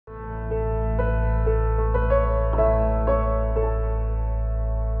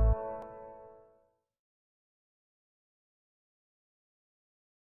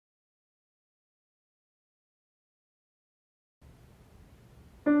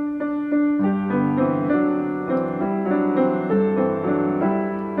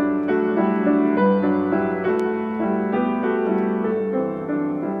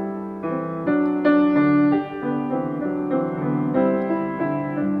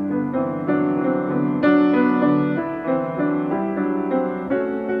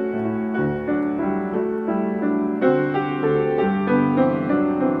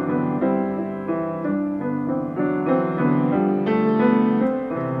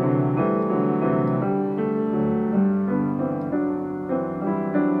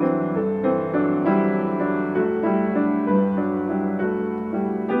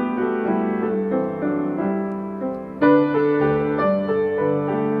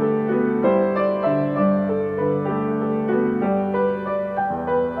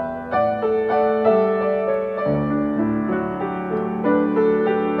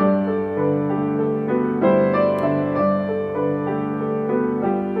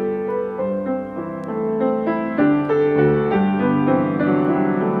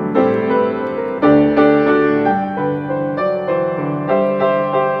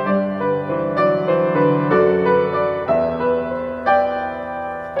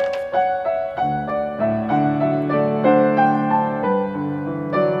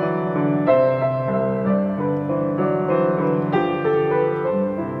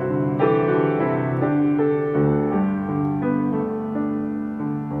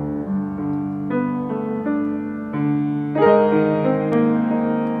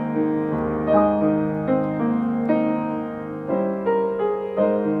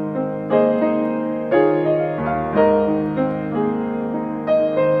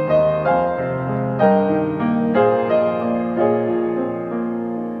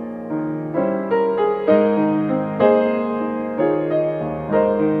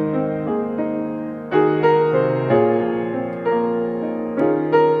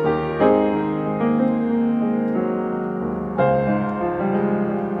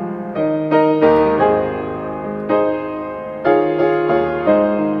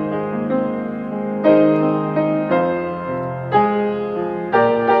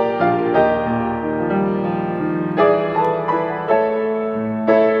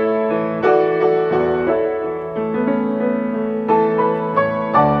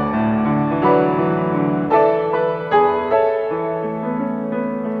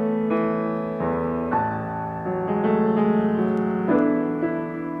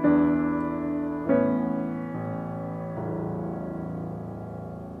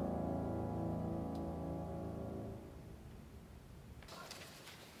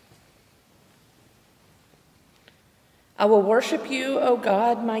I will worship you, O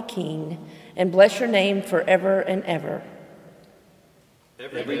God, my King, and bless your name forever and ever.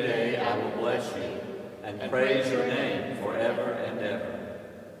 Every day I will bless you and praise your name forever and ever.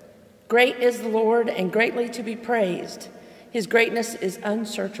 Great is the Lord and greatly to be praised. His greatness is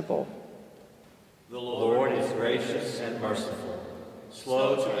unsearchable. The Lord is gracious and merciful,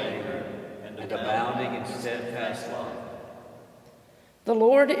 slow to anger, and abounding in steadfast love. The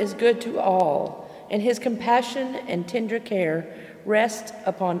Lord is good to all, and his compassion and tender care rest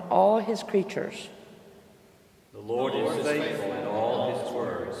upon all his creatures. The Lord is faithful in all his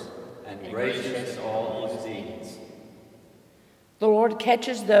words, and gracious in all his deeds. The Lord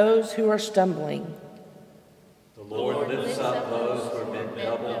catches those who are stumbling. The Lord lifts up those who have been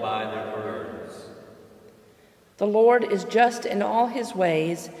doubled by their burdens. The Lord is just in all his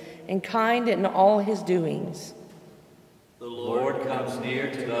ways and kind in all his doings. The Lord comes near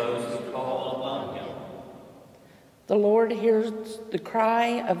to those who call upon him. The Lord hears the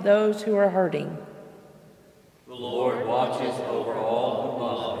cry of those who are hurting. The Lord watches over all who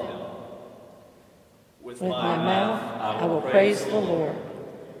love him. With my mouth I will praise the Lord.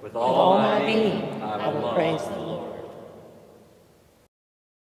 With all my being I will praise the Lord.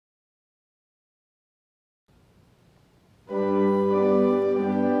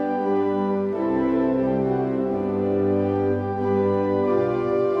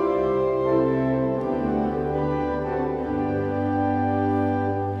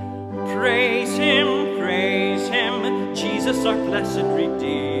 Praise him, Jesus our blessed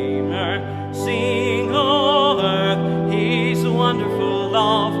Redeemer. Sing, O earth, his wonderful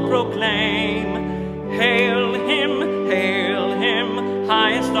love proclaim. Hail him,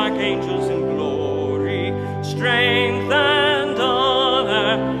 highest archangels in glory. Strength and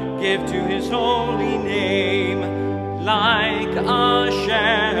honor give to his holy name. Like a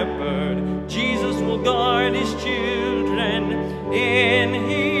shepherd, Jesus will guard his children. In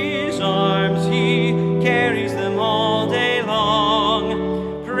his arms he carries them all day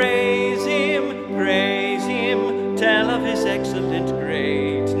long. Praise him, tell of his excellent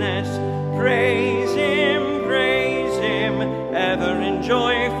greatness. Praise him, ever in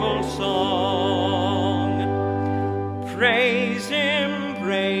joyful song. Praise him,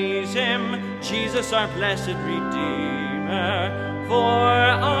 Jesus our blessed Redeemer. For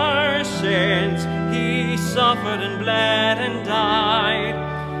our sins he suffered and bled and died.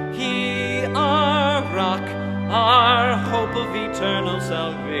 He, our rock, our hope of eternal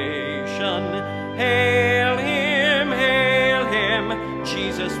salvation. Hail him,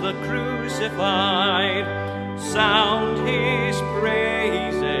 Jesus the crucified. Sound his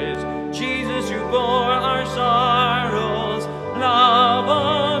praises, Jesus who bore our sorrows. Love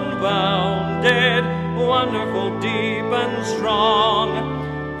unbounded, wonderful, deep and strong.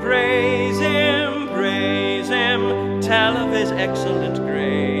 Praise him, tell of his excellent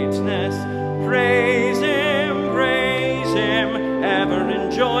greatness. Praise him, ever in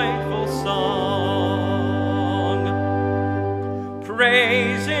joyful song.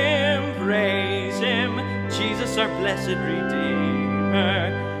 Praise him, Jesus our blessed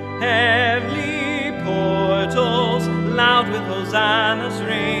Redeemer. Heavenly portals loud with hosannas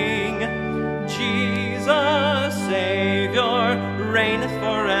ring. Jesus, Savior, reigneth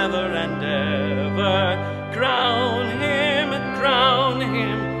forever and ever. Crown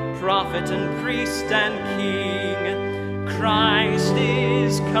him, prophet and priest and king. Christ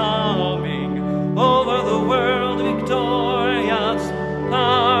is coming over the world victorious.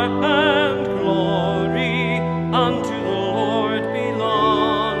 Power and glory unto the Lord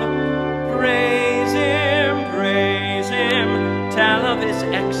belong. Praise him, tell of his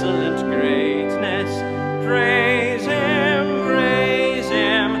excellent greatness. Praise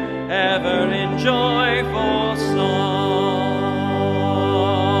him, ever in joyful song.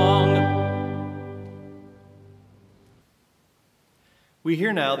 We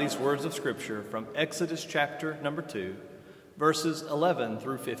hear now these words of Scripture from Exodus chapter number 2, verses 11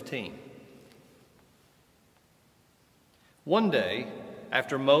 through 15. One day,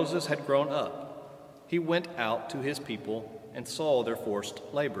 after Moses had grown up, he went out to his people and saw their forced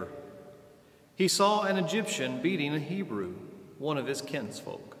labor. He saw an Egyptian beating a Hebrew, one of his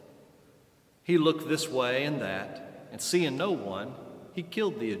kinsfolk. He looked this way and that, and seeing no one, he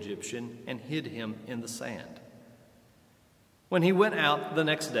killed the Egyptian and hid him in the sand. When he went out the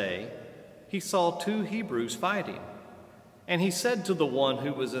next day, he saw two Hebrews fighting, and he said to the one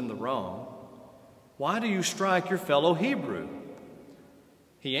who was in the wrong, "Why do you strike your fellow Hebrew?"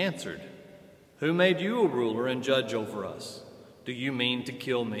 He answered, "Who made you a ruler and judge over us? Do you mean to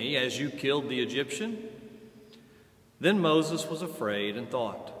kill me as you killed the Egyptian?" Then Moses was afraid and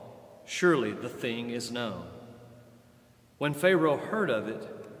thought, "Surely the thing is known." When Pharaoh heard of it,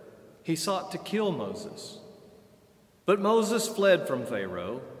 he sought to kill Moses. But Moses fled from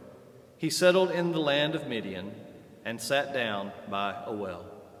Pharaoh. He settled in the land of Midian and sat down by a well.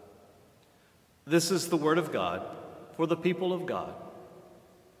 This is the word of God for the people of God.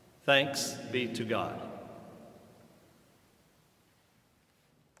 Thanks be to God.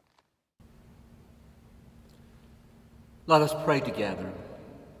 Let us pray together.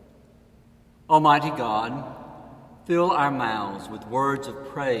 Almighty God, fill our mouths with words of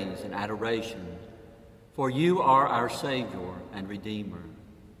praise and adoration, for you are our Savior and Redeemer.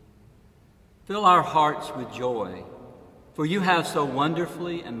 Fill our hearts with joy, for you have so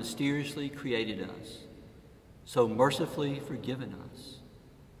wonderfully and mysteriously created us, so mercifully forgiven us,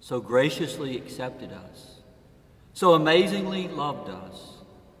 so graciously accepted us, so amazingly loved us,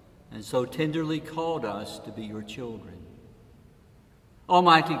 and so tenderly called us to be your children.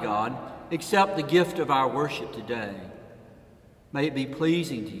 Almighty God, accept the gift of our worship today. May it be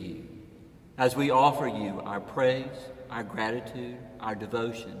pleasing to you as we offer you our praise, our gratitude, our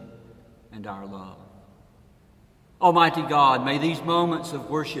devotion, and our love. Almighty God, may these moments of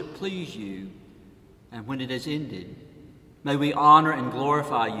worship please you, and when it has ended, may we honor and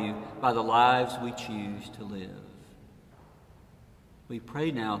glorify you by the lives we choose to live. We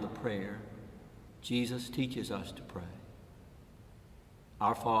pray now the prayer Jesus teaches us to pray.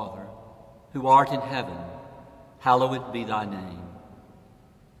 Our Father, who art in heaven, hallowed be thy name.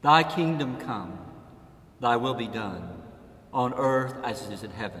 Thy kingdom come, thy will be done, on earth as it is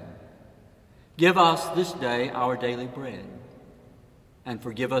in heaven. Give us this day our daily bread, and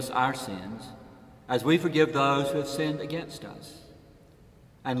forgive us our sins, as we forgive those who have sinned against us.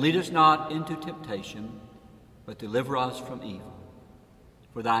 And lead us not into temptation, but deliver us from evil.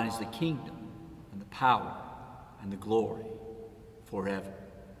 For thine is the kingdom, and the power, and the glory, forever.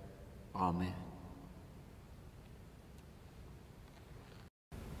 Amen.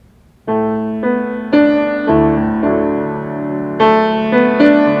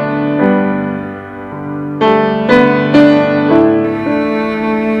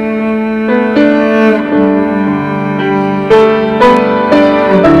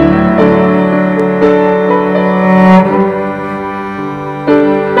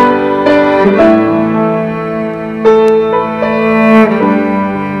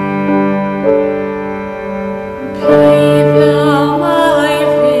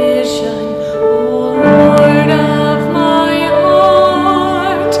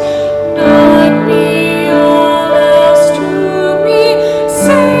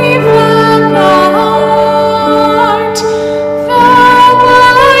 Save the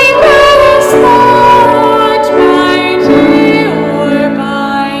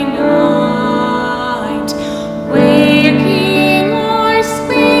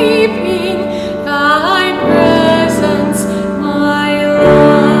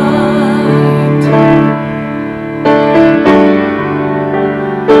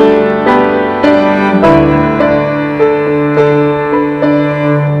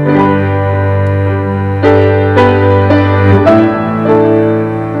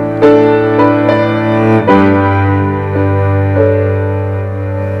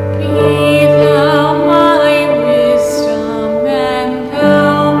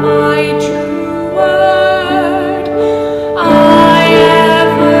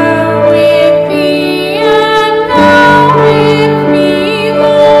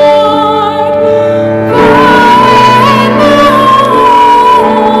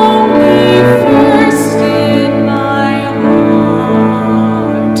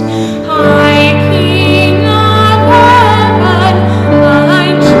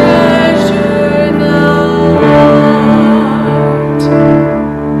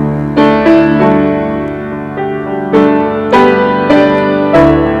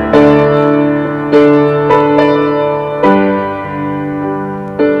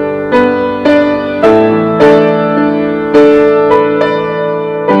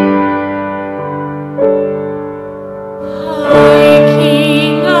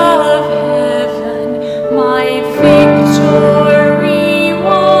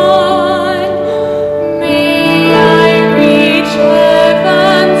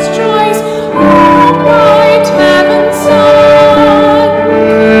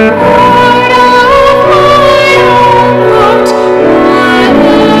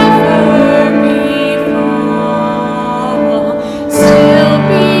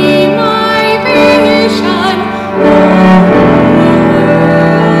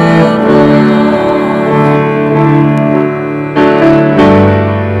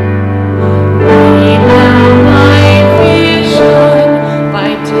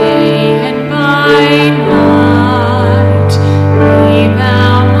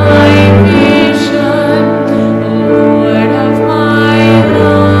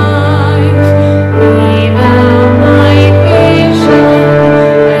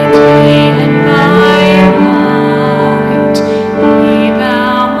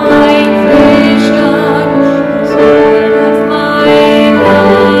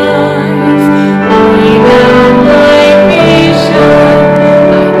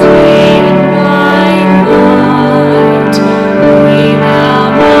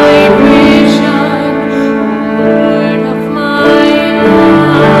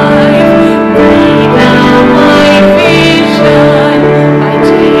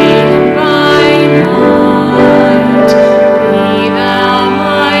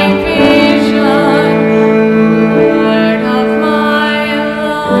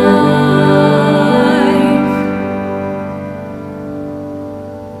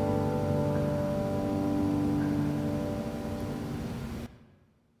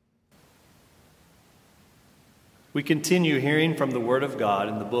We continue hearing from the Word of God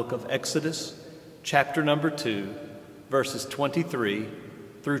in the book of Exodus, chapter number 2, verses 23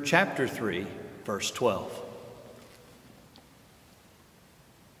 through chapter 3, verse 12.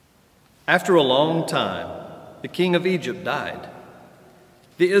 After a long time, the king of Egypt died.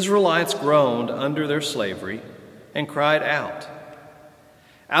 The Israelites groaned under their slavery and cried out.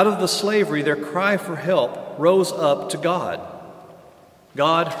 Out of the slavery, their cry for help rose up to God.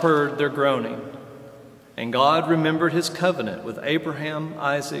 God heard their groaning, and God remembered his covenant with Abraham,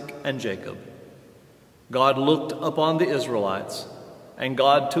 Isaac, and Jacob. God looked upon the Israelites, and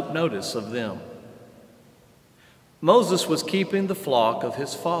God took notice of them. Moses was keeping the flock of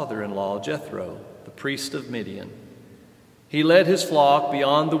his father-in-law, Jethro, the priest of Midian. He led his flock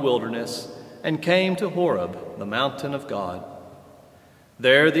beyond the wilderness and came to Horeb, the mountain of God.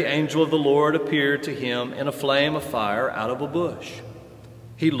 There the angel of the Lord appeared to him in a flame of fire out of a bush.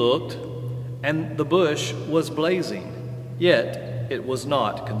 He looked, and the bush was blazing, yet it was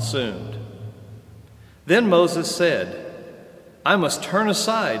not consumed. Then Moses said, I must turn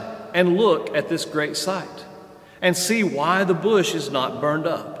aside and look at this great sight, and see why the bush is not burned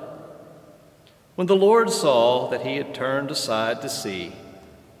up. When the Lord saw that he had turned aside to see,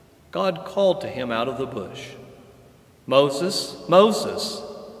 God called to him out of the bush, Moses, Moses.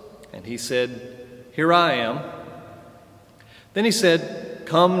 And he said, Here I am. Then he said,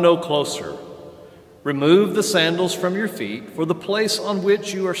 Come no closer. Remove the sandals from your feet, for the place on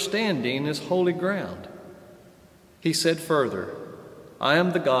which you are standing is holy ground. He said further, I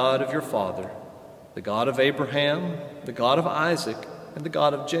am the God of your father, the God of Abraham, the God of Isaac, and the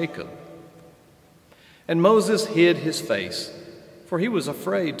God of Jacob. And Moses hid his face, for he was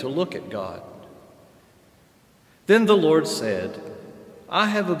afraid to look at God. Then the Lord said, I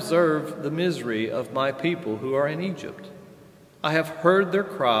have observed the misery of my people who are in Egypt. I have heard their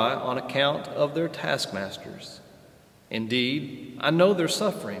cry on account of their taskmasters. Indeed, I know their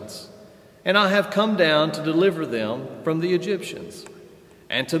sufferings, and I have come down to deliver them from the Egyptians,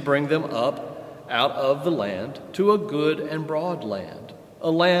 and to bring them up out of the land to a good and broad land,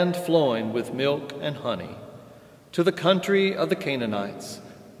 a land flowing with milk and honey, to the country of the Canaanites,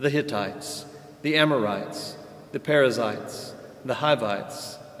 the Hittites, the Amorites, the Perizzites, the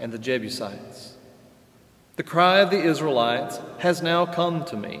Hivites, and the Jebusites. The cry of the Israelites has now come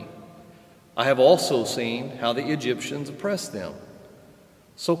to me. I have also seen how the Egyptians oppress them.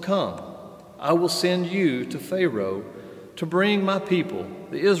 So come, I will send you to Pharaoh to bring my people,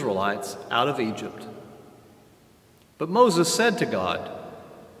 the Israelites, out of Egypt. But Moses said to God,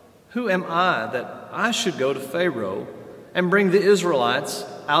 Who am I that I should go to Pharaoh and bring the Israelites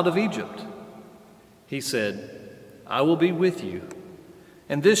out of Egypt? He said, I will be with you,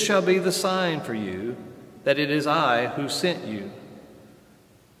 and this shall be the sign for you that it is I who sent you.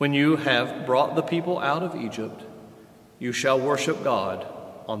 When you have brought the people out of Egypt, you shall worship God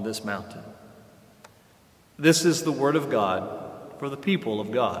on this mountain. This is the word of God for the people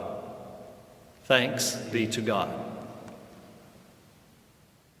of God. Thanks be to God.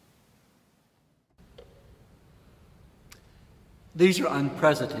 These are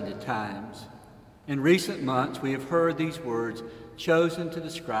unprecedented times. In recent months, we have heard these words chosen to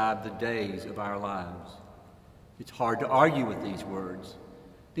describe the days of our lives. It's hard to argue with these words.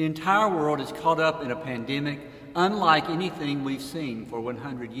 The entire world is caught up in a pandemic unlike anything we've seen for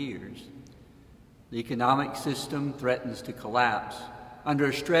 100 years. The economic system threatens to collapse under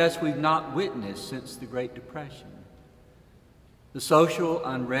a stress we've not witnessed since the Great Depression. The social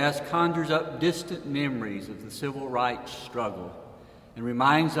unrest conjures up distant memories of the civil rights struggle and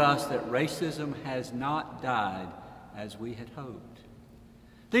reminds us that racism has not died as we had hoped.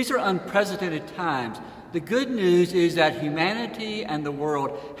 These are unprecedented times. The good news is that humanity and the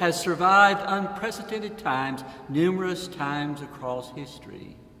world has survived unprecedented times numerous times across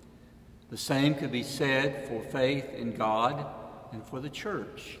history. The same could be said for faith in God and for the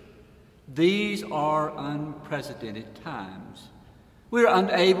church. These are unprecedented times. We are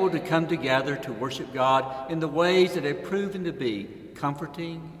unable to come together to worship God in the ways that have proven to be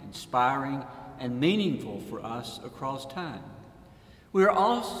comforting, inspiring, and meaningful for us across time. We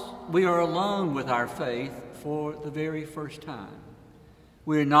are alone with our faith for the very first time.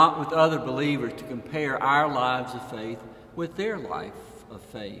 We are not with other believers to compare our lives of faith with their life of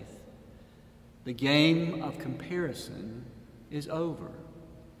faith. The game of comparison is over.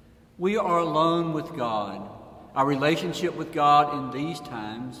 We are alone with God. Our relationship with God in these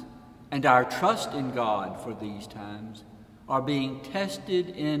times and our trust in God for these times are being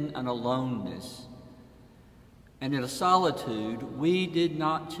tested in an aloneness and in a solitude we did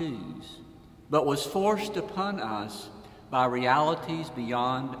not choose, but was forced upon us by realities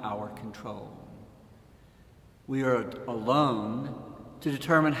beyond our control. We are alone to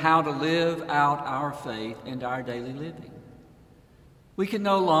determine how to live out our faith and our daily living. We can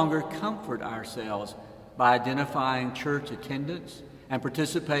no longer comfort ourselves by identifying church attendance and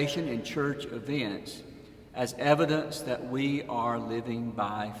participation in church events as evidence that we are living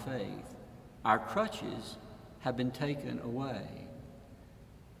by faith. Our crutches have been taken away.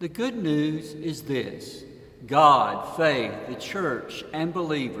 The good news is this: God, faith, the church, and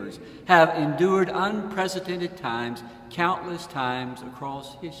believers have endured unprecedented times, countless times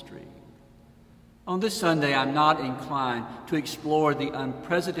across history. On this Sunday, I'm not inclined to explore the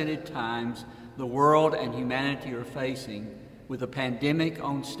unprecedented times the world and humanity are facing, with a pandemic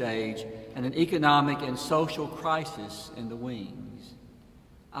on stage and an economic and social crisis in the wings.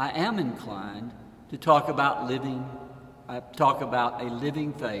 I am inclined to talk about a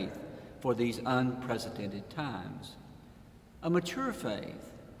living faith for these unprecedented times. A mature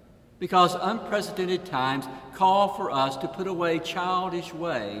faith, because unprecedented times call for us to put away childish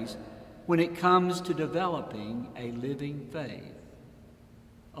ways when it comes to developing a living faith.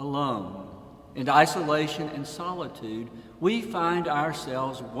 Alone, in isolation and solitude, we find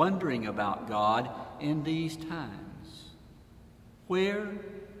ourselves wondering about God in these times. Where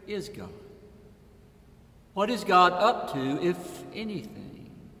is God? What is God up to, if anything?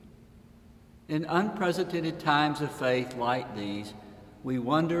 In unprecedented times of faith like these, we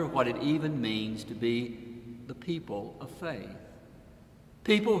wonder what it even means to be the people of faith.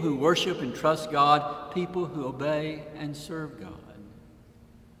 People who worship and trust God, people who obey and serve God.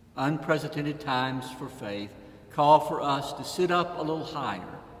 Unprecedented times for faith call for us to sit up a little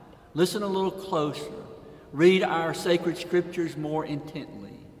higher, listen a little closer, read our sacred scriptures more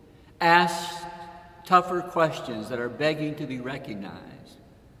intently, ask tougher questions that are begging to be recognized,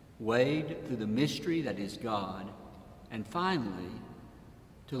 wade through the mystery that is God, and finally,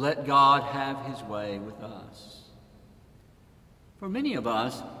 to let God have his way with us. For many of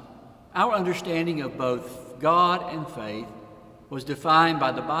us, our understanding of both God and faith was defined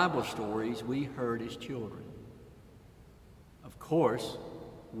by the Bible stories we heard as children. Of course,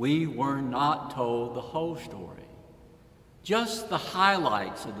 we were not told the whole story, just the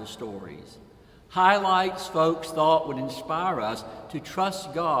highlights of the stories, highlights folks thought would inspire us to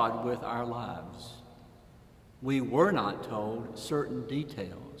trust God with our lives. We were not told certain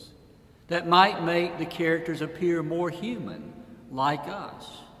details that might make the characters appear more human, like us.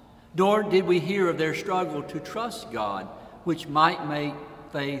 Nor did we hear of their struggle to trust God, which might make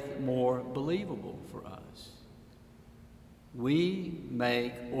faith more believable for us. We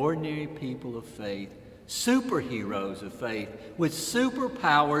make ordinary people of faith superheroes of faith with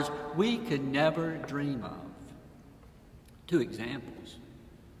superpowers we could never dream of. Two examples.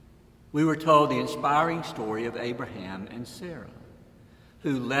 We were told the inspiring story of Abraham and Sarah,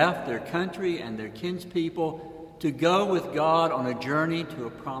 who left their country and their kinspeople to go with God on a journey to a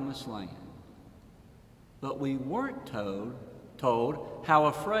promised land. But we weren't told how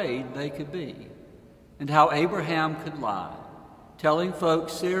afraid they could be and how Abraham could lie, telling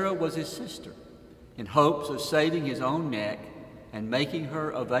folks Sarah was his sister in hopes of saving his own neck and making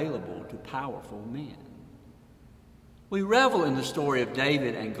her available to powerful men. We revel in the story of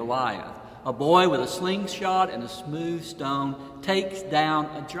David and Goliath. A boy with a slingshot and a smooth stone takes down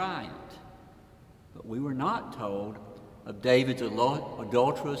a giant. But we were not told of David's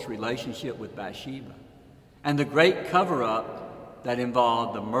adulterous relationship with Bathsheba and the great cover-up that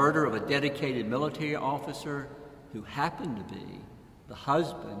involved the murder of a dedicated military officer who happened to be the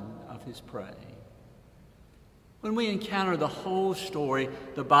husband of his prey. When we encounter the whole story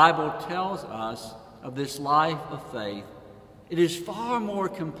the Bible tells us of this life of faith, it is far more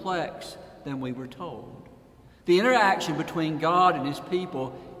complex than we were told. The interaction between God and his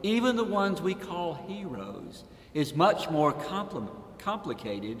people, even the ones we call heroes, is much more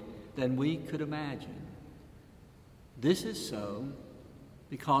complicated than we could imagine. This is so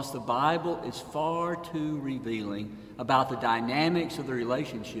because the Bible is far too revealing about the dynamics of the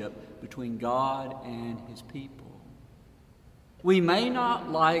relationship between God and his people. We may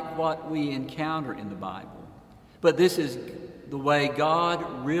not like what we encounter in the Bible, but this is the way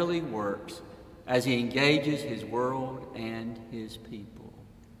God really works as he engages his world and his people.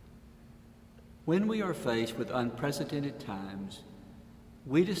 When we are faced with unprecedented times,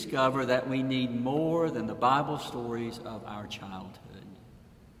 we discover that we need more than the Bible stories of our childhood.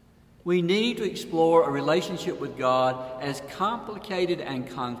 We need to explore a relationship with God as complicated and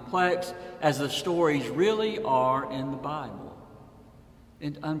complex as the stories really are in the Bible.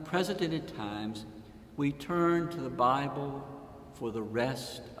 In unprecedented times, we turn to the Bible for the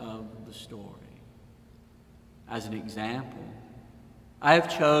rest of the story. As an example, I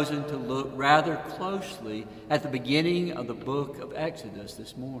have chosen to look rather closely at the beginning of the book of Exodus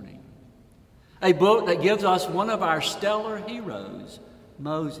this morning, a book that gives us one of our stellar heroes,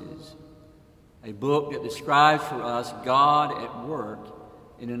 Moses, a book that describes for us God at work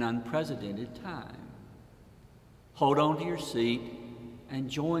in an unprecedented time. Hold on to your seat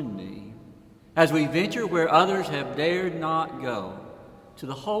and join me as we venture where others have dared not go, to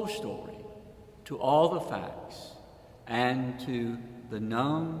the whole story, to all the facts, and to the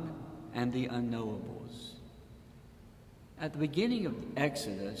known and the unknowables. At the beginning of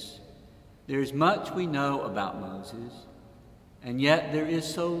Exodus, there is much we know about Moses, and yet there is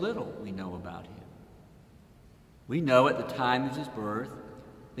so little we know about him. We know at the time of his birth,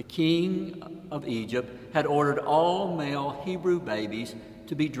 the king of Egypt had ordered all male Hebrew babies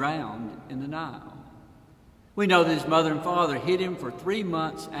to be drowned in the Nile. We know that his mother and father hid him for 3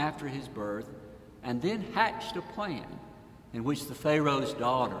 months after his birth and then hatched a plan in which the Pharaoh's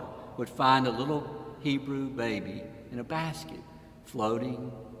daughter would find a little Hebrew baby in a basket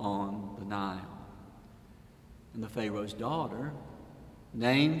floating on the Nile. And the Pharaoh's daughter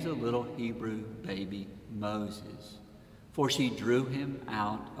names the little Hebrew baby Moses, for she drew him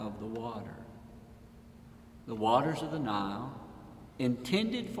out of the water. The waters of the Nile,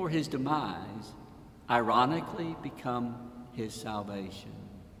 intended for his demise, ironically become his salvation.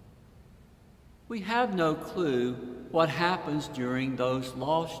 We have no clue what happens during those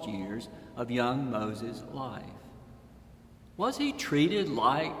lost years of young Moses' life. Was he treated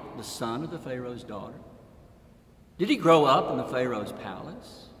like the son of the Pharaoh's daughter? Did he grow up in the Pharaoh's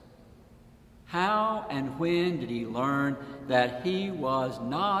palace? How and when did he learn that he was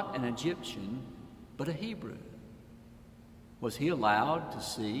not an Egyptian, but a Hebrew? Was he allowed to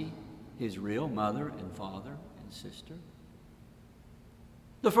see his real mother and father and sister?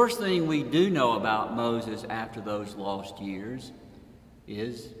 The first thing we do know about Moses after those lost years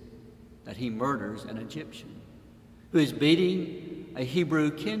is that he murders an Egyptian who is beating a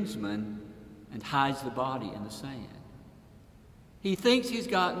Hebrew kinsman and hides the body in the sand. He thinks he's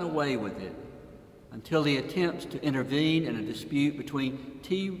gotten away with it until he attempts to intervene in a dispute between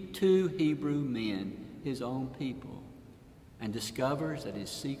two Hebrew men, his own people, and discovers that his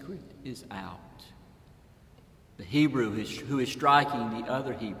secret is out. The Hebrew who is striking the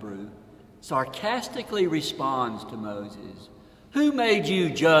other Hebrew sarcastically responds to Moses, "Who made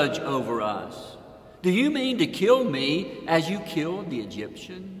you judge over us? Do you mean to kill me as you killed the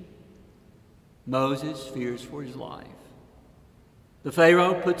Egyptian?" Moses fears for his life. The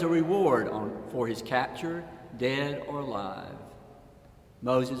Pharaoh puts a reward for his capture, dead or alive.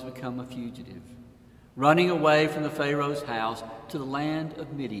 Moses becomes a fugitive, running away from the Pharaoh's house to the land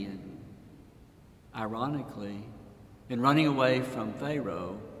of Midian. Ironically, in running away from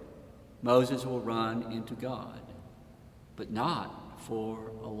Pharaoh, Moses will run into God, but not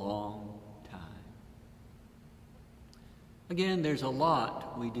for a long time. Again, there's a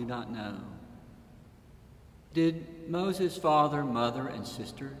lot we do not know. Did Moses' father, mother, and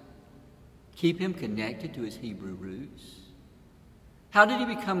sister keep him connected to his Hebrew roots? How did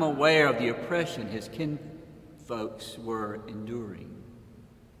he become aware of the oppression his kinfolks were enduring?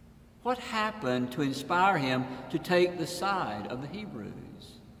 What happened to inspire him to take the side of the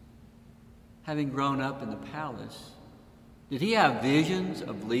Hebrews? Having grown up in the palace, did he have visions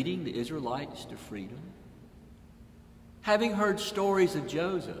of leading the Israelites to freedom? Having heard stories of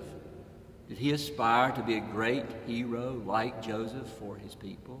Joseph, did he aspire to be a great hero like Joseph for his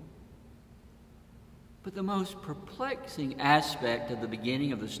people? But the most perplexing aspect of the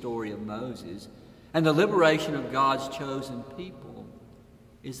beginning of the story of Moses and the liberation of God's chosen people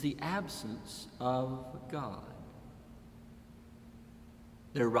is the absence of God.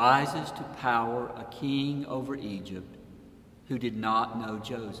 There rises to power a king over Egypt who did not know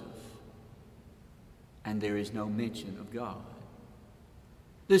Joseph, and there is no mention of God.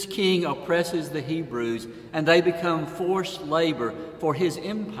 This king oppresses the Hebrews, and they become forced labor for his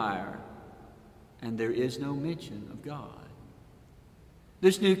empire, and there is no mention of God.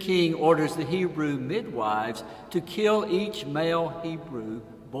 This new king orders the Hebrew midwives to kill each male Hebrew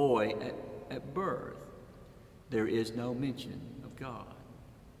boy at birth. There is no mention of God.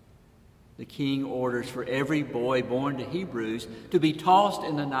 The king orders for every boy born to Hebrews to be tossed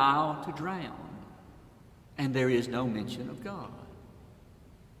in the Nile to drown, and there is no mention of God.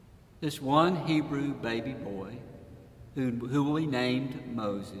 This one Hebrew baby boy, who will be named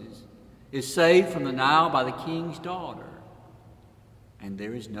Moses, is saved from the Nile by the king's daughter, and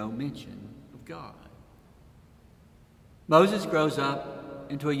there is no mention of God. Moses grows up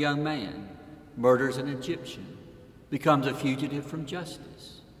into a young man, murders an Egyptian, becomes a fugitive from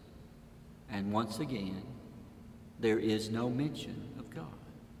justice, and once again, there is no mention of God.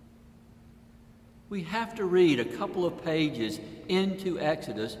 We have to read a couple of pages into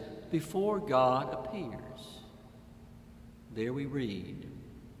Exodus before God appears. There we read,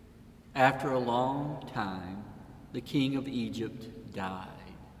 "After a long time, the king of Egypt died.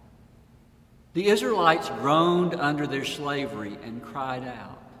 The Israelites groaned under their slavery and cried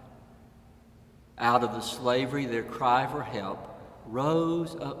out. Out of the slavery, their cry for help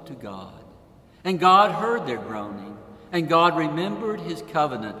rose up to God. And God heard their groaning, and God remembered his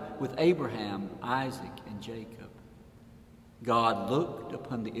covenant with Abraham, Isaac, and Jacob. God looked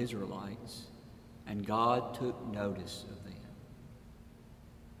upon the Israelites, and God took notice of them."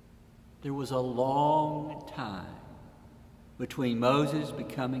 There was a long time between Moses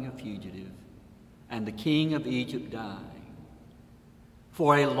becoming a fugitive and the king of Egypt dying.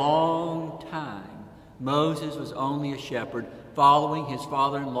 For a long time, Moses was only a shepherd following his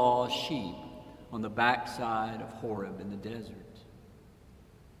father-in-law's sheep on the backside of Horeb in the desert.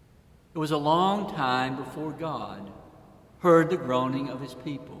 It was a long time before God heard the groaning of his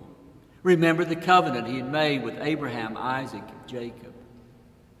people, remembered the covenant he had made with Abraham, Isaac, and Jacob,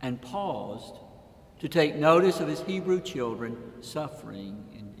 and paused to take notice of his Hebrew children suffering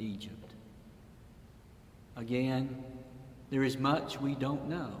in Egypt. Again, there is much we don't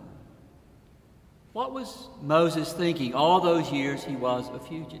know. What was Moses thinking all those years he was a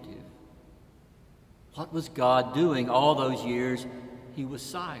fugitive? What was God doing all those years he was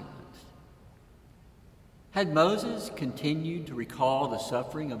silent? Had Moses continued to recall the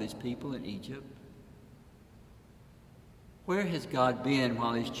suffering of his people in Egypt? Where has God been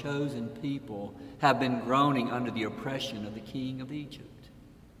while his chosen people have been groaning under the oppression of the king of Egypt?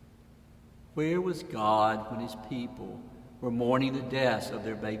 Where was God when his people were mourning the deaths of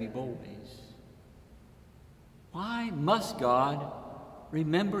their baby boys? Why must God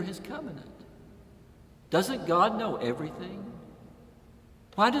remember his covenant? Doesn't God know everything?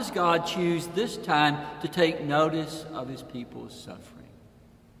 Why does God choose this time to take notice of his people's suffering?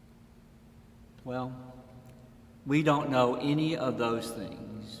 Well, we don't know any of those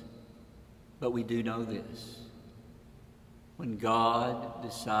things, but we do know this. When God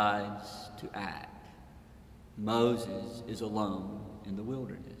decides to act, Moses is alone in the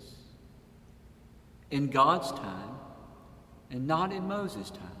wilderness. In God's time, and not in Moses'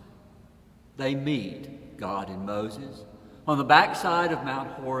 time, they meet, God and Moses, on the backside of Mount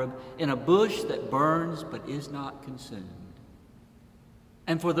Horeb in a bush that burns but is not consumed.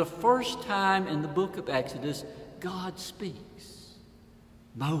 And for the first time in the book of Exodus, God speaks,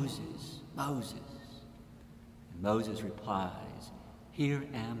 "Moses, Moses." And Moses replies, "Here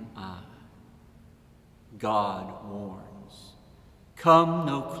am I." God warns, "Come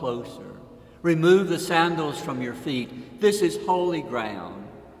no closer. Remove the sandals from your feet. This is holy ground.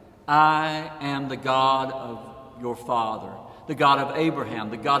 I am the God of your father, the God of Abraham,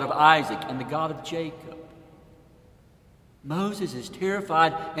 the God of Isaac, and the God of Jacob." Moses is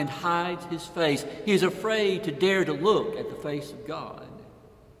terrified and hides his face. He is afraid to dare to look at the face of God.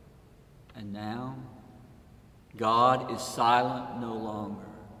 And now, God is silent no longer.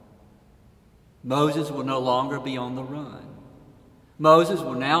 Moses will no longer be on the run. Moses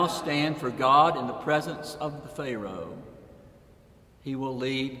will now stand for God in the presence of the Pharaoh. He will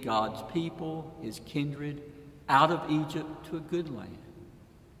lead God's people, his kindred, out of Egypt to a good land.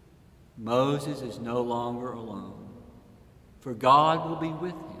 Moses is no longer alone, for God will be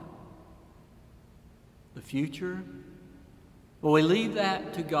with him. The future? Well, we leave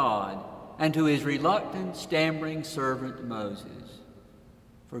that to God and to his reluctant, stammering servant Moses.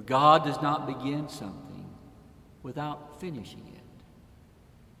 For God does not begin something without finishing it.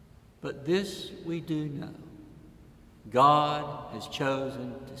 But this we do know. God has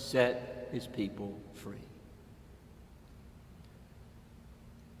chosen to set his people free.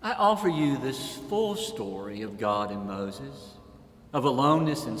 I offer you this full story of God and Moses, of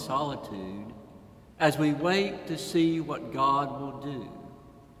aloneness and solitude, as we wait to see what God will do.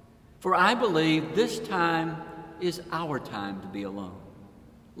 For I believe this time is our time to be alone,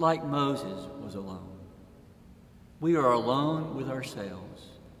 like Moses was alone. We are alone with ourselves,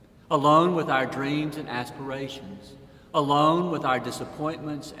 alone with our dreams and aspirations, alone with our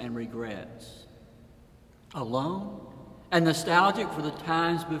disappointments and regrets, alone and nostalgic for the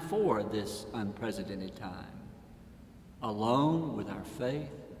times before this unprecedented time, alone with our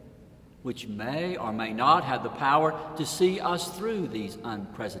faith, which may or may not have the power to see us through these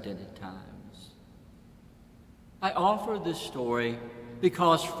unprecedented times. I offer this story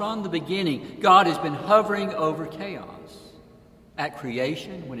because from the beginning, God has been hovering over chaos. At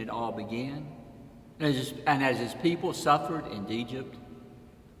creation, when it all began, and as his people suffered in Egypt,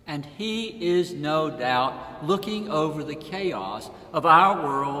 and He is no doubt looking over the chaos of our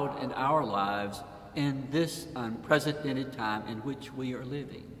world and our lives in this unprecedented time in which we are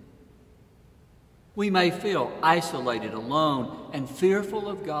living. We may feel isolated, alone, and fearful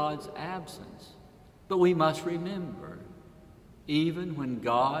of God's absence, but we must remember, even when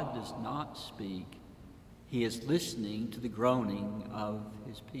God does not speak, He is listening to the groaning of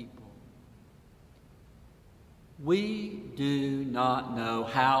His people. We do not know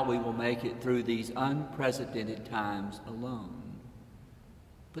how we will make it through these unprecedented times alone.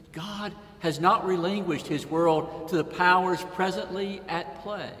 But God has not relinquished His world to the powers presently at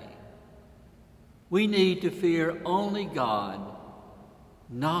play. We need to fear only God,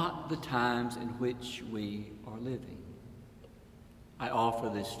 not the times in which we are living. I offer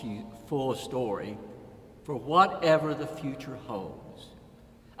this full story for whatever the future holds.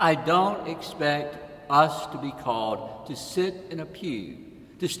 I don't expect us to be called to sit in a pew,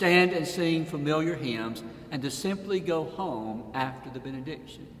 to stand and sing familiar hymns, and to simply go home after the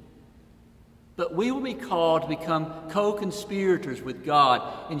benediction. But we will be called to become co-conspirators with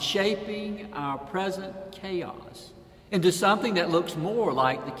God in shaping our present chaos into something that looks more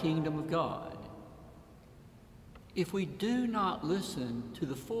like the kingdom of God. If we do not listen to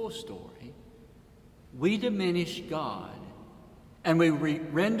the full story, we diminish God, and we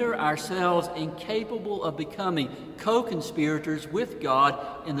render ourselves incapable of becoming co-conspirators with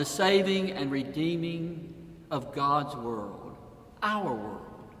God in the saving and redeeming of God's world, our world,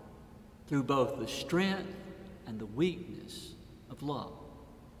 through both the strength and the weakness of love.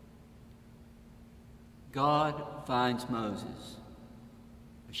 God finds Moses,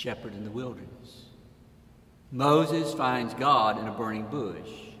 a shepherd in the wilderness. Moses finds God in a burning bush.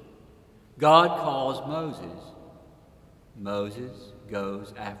 God calls Moses. Moses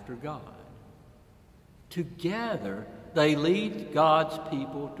goes after God. Together, they lead God's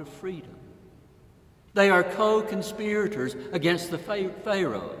people to freedom. They are co-conspirators against the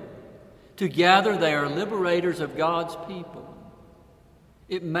Pharaoh. Together, they are liberators of God's people.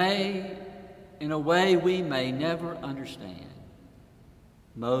 It may, in a way we may never understand,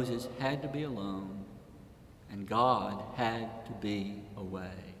 Moses had to be alone, and God had to be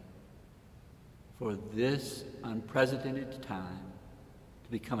away for this unprecedented time to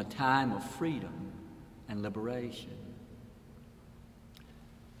become a time of freedom and liberation.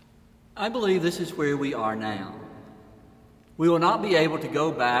 I believe this is where we are now. We will not be able to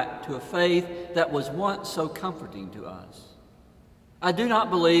go back to a faith that was once so comforting to us. I do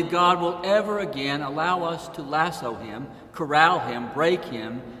not believe God will ever again allow us to lasso Him, corral Him, break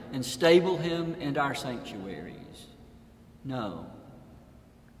Him, and stable Him in our sanctuaries. No.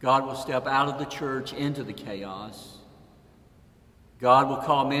 God will step out of the church into the chaos. God will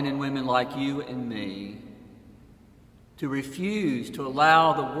call men and women like you and me to refuse to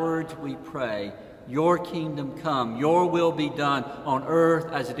allow the words we pray, "Your kingdom come, your will be done on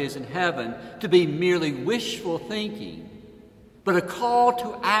earth as it is in heaven," to be merely wishful thinking, but a call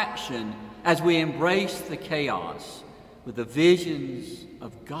to action as we embrace the chaos with the visions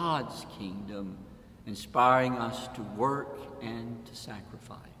of God's kingdom inspiring us to work and to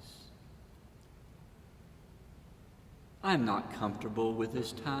sacrifice. I'm not comfortable with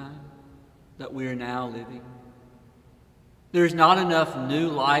this time that we are now living. There's not enough new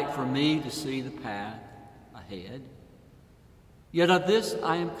light for me to see the path ahead. Yet of this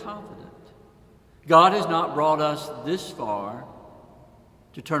I am confident. God has not brought us this far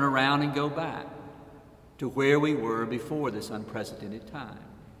to turn around and go back to where we were before this unprecedented time.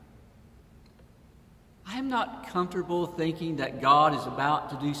 I am not comfortable thinking that God is about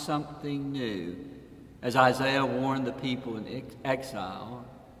to do something new, as Isaiah warned the people in exile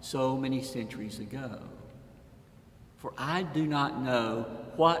so many centuries ago. For I do not know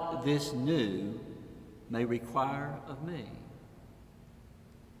what this new may require of me.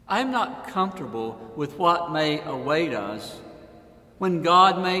 I am not comfortable with what may await us when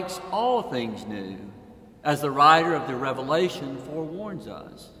God makes all things new, as the writer of the Revelation forewarns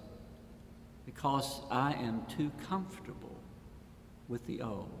us, because I am too comfortable with the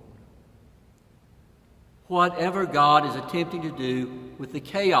old. Whatever God is attempting to do with the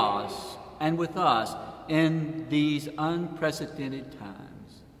chaos and with us in these unprecedented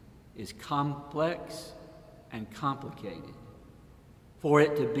times is complex and complicated. For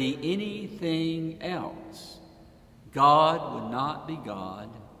it to be anything else, God would not be God,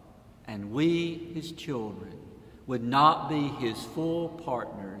 and we, His children, would not be His full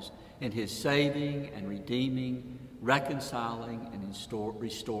partners in His saving and redeeming, reconciling, and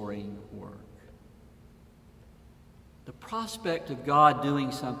restoring work. The prospect of God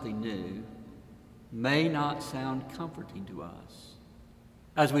doing something new may not sound comforting to us,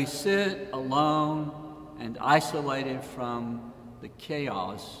 as we sit alone and isolated from the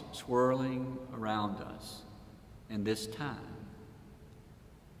chaos swirling around us in this time.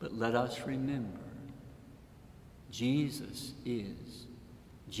 But let us remember, Jesus is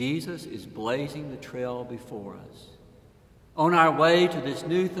blazing the trail before us. On our way to this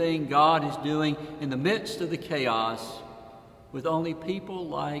new thing God is doing in the midst of the chaos, with only people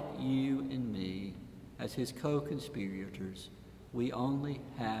like you and me as his co-conspirators, we only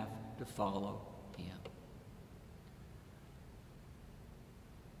have to follow him.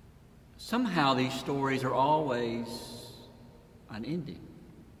 Somehow these stories are always unending.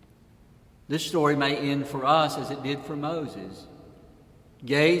 This story may end for us as it did for Moses,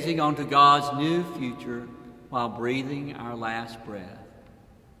 gazing onto God's new future while breathing our last breath.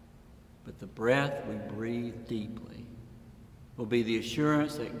 But the breath we breathe deeply will be the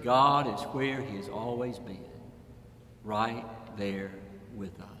assurance that God is where he has always been, right there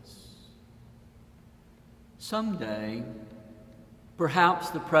with us. Someday, perhaps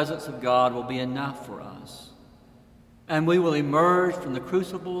the presence of God will be enough for us, and we will emerge from the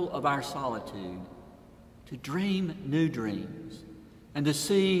crucible of our solitude to dream new dreams and to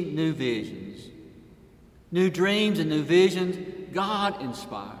see new visions. New dreams and new visions God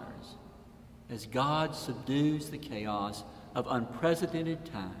inspires as God subdues the chaos of unprecedented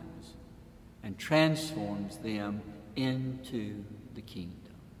times and transforms them into the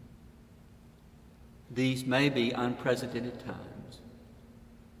kingdom. These may be unprecedented times,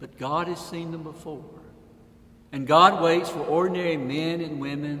 but God has seen them before. And God waits for ordinary men and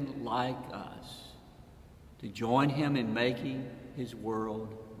women like us to join him in making his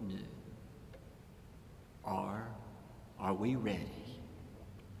world new. Are we ready?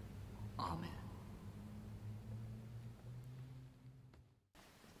 Amen.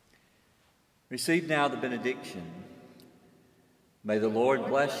 Receive now the benediction. May the Lord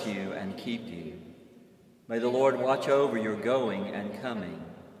bless you and keep you. May the Lord watch over your going and coming.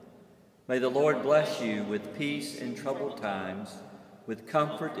 May the Lord bless you with peace in troubled times, with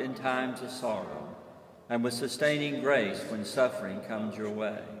comfort in times of sorrow, and with sustaining grace when suffering comes your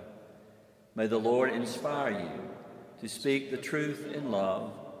way. May the Lord inspire you to speak the truth in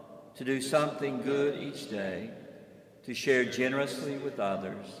love, to do something good each day, to share generously with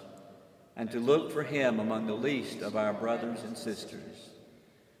others, and to look for him among the least of our brothers and sisters.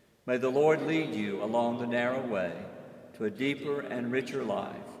 May the Lord lead you along the narrow way to a deeper and richer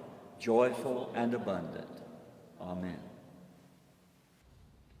life, joyful and abundant. Amen.